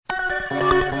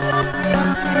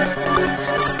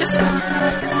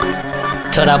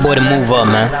Tell that boy to move up,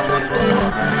 man.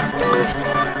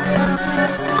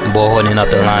 Boy holding up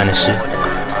the line and shit.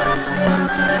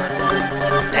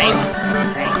 Damn.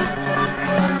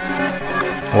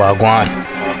 Wagwan.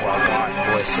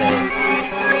 Boy said.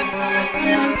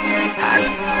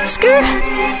 Hi. Skirt.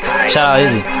 Shout out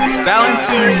Izzy.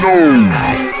 Valentino.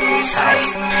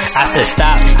 I said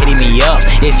stop hitting me up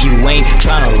if you ain't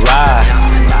tryna ride.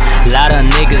 Lot of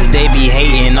niggas, they be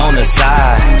hating on the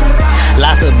side.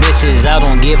 Lots of bitches, I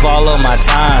don't give all of my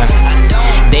time.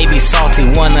 They be salty,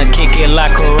 wanna kick it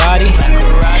like karate.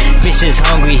 Vishes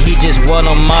hungry, he just want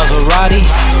a Maserati.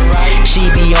 She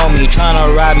be on me,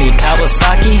 tryna ride me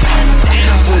Kawasaki.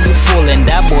 Who you fooling?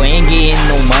 That boy ain't getting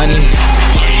no money.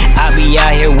 I be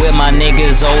out here with my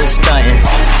niggas always stunting.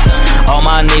 All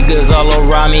my niggas all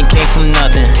around me came from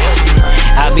nothing.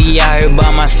 I be out here by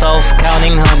myself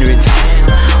counting hundreds.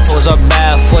 Hoes are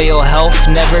bad for your health,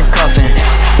 never cuffing.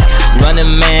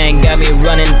 Running man got me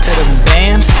running to the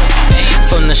bands.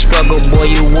 From the struggle, boy,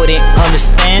 you wouldn't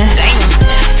understand.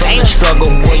 From the struggle,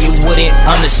 boy, you wouldn't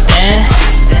understand.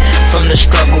 From the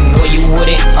struggle, boy, you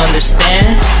wouldn't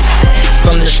understand.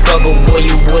 From the struggle, boy,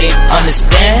 you wouldn't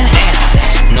understand.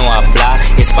 No habla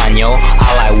español,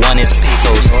 all I want is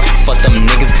pesos. Fuck them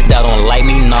niggas that don't like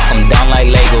me, knock them down like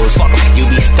Legos. You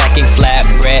be stacking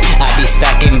flatbread, I be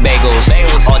stacking bagels.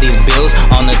 All these bills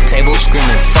on the table,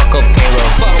 screaming fuck up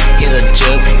payroll. Hit a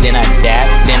jug, then I dab,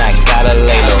 then I gotta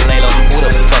lay low. Who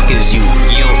the fuck is you?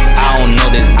 I don't know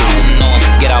this dude.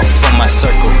 Get out from my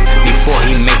circle before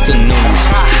he makes the news.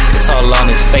 It's all on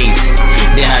his face,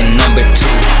 then I number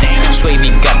two.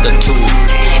 Swavy got the tool,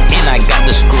 and I got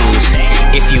the screws.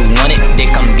 If you want it, then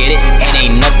come get it, and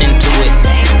ain't nothing to it.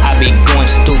 I be going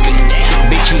stupid,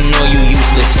 bitch, you know you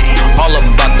useless. All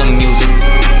about the music,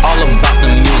 all about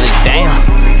the music, damn.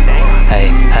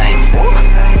 Hey, hey,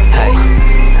 hey.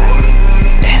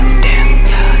 Damn, damn,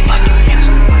 about the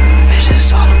music.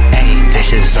 Vishes all, hey,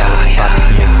 Vishes all about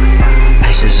the music.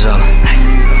 Vishes all,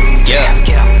 yeah,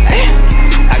 hey.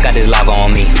 I got this lava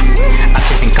on me, I'm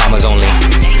chasing commas only.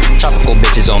 Tropical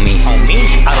bitches on me,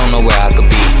 I don't know where I could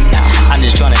be. I'm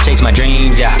just tryna chase my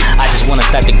dreams, yeah. I just wanna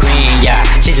stack the green, yeah.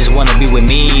 She just wanna be with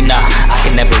me, nah. I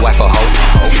can never wife a hoe.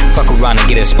 Fuck around and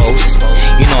get exposed.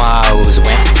 You know how I always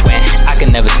went. I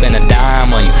can never spend a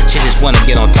dime on you. She just wanna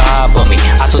get on top of me.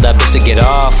 I told that bitch to get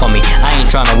off on me. I ain't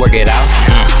tryna work it out.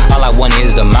 All I want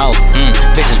is the mouth.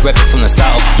 Bitches reppin' from the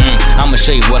south. I'ma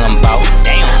show you what I'm about.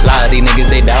 Lot of these niggas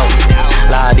they doubt.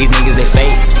 Lot of these niggas they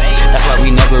fake. That's why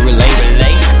we never relate.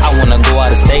 I wanna go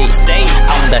out of state.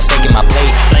 I want that steak in my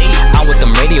plate. I'm with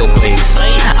them radio plays.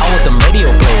 I'm with them radio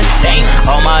plays. Dang.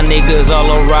 All my niggas all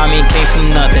around me came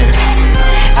from nothing.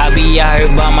 I be out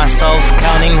here by myself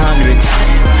counting hundreds.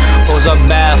 Hoes are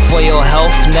bad for your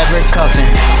health, never cuffing.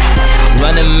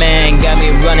 Running man got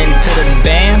me running to the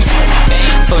bands.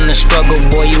 From the struggle,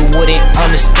 boy, you wouldn't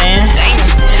understand.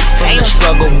 From the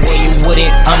struggle, boy, you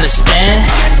wouldn't understand.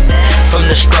 From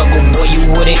the struggle, boy, you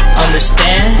wouldn't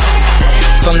understand.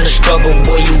 From the struggle,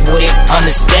 boy, you wouldn't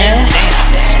understand.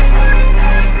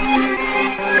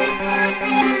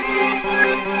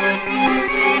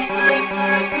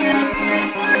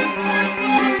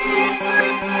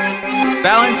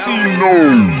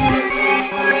 Valentino.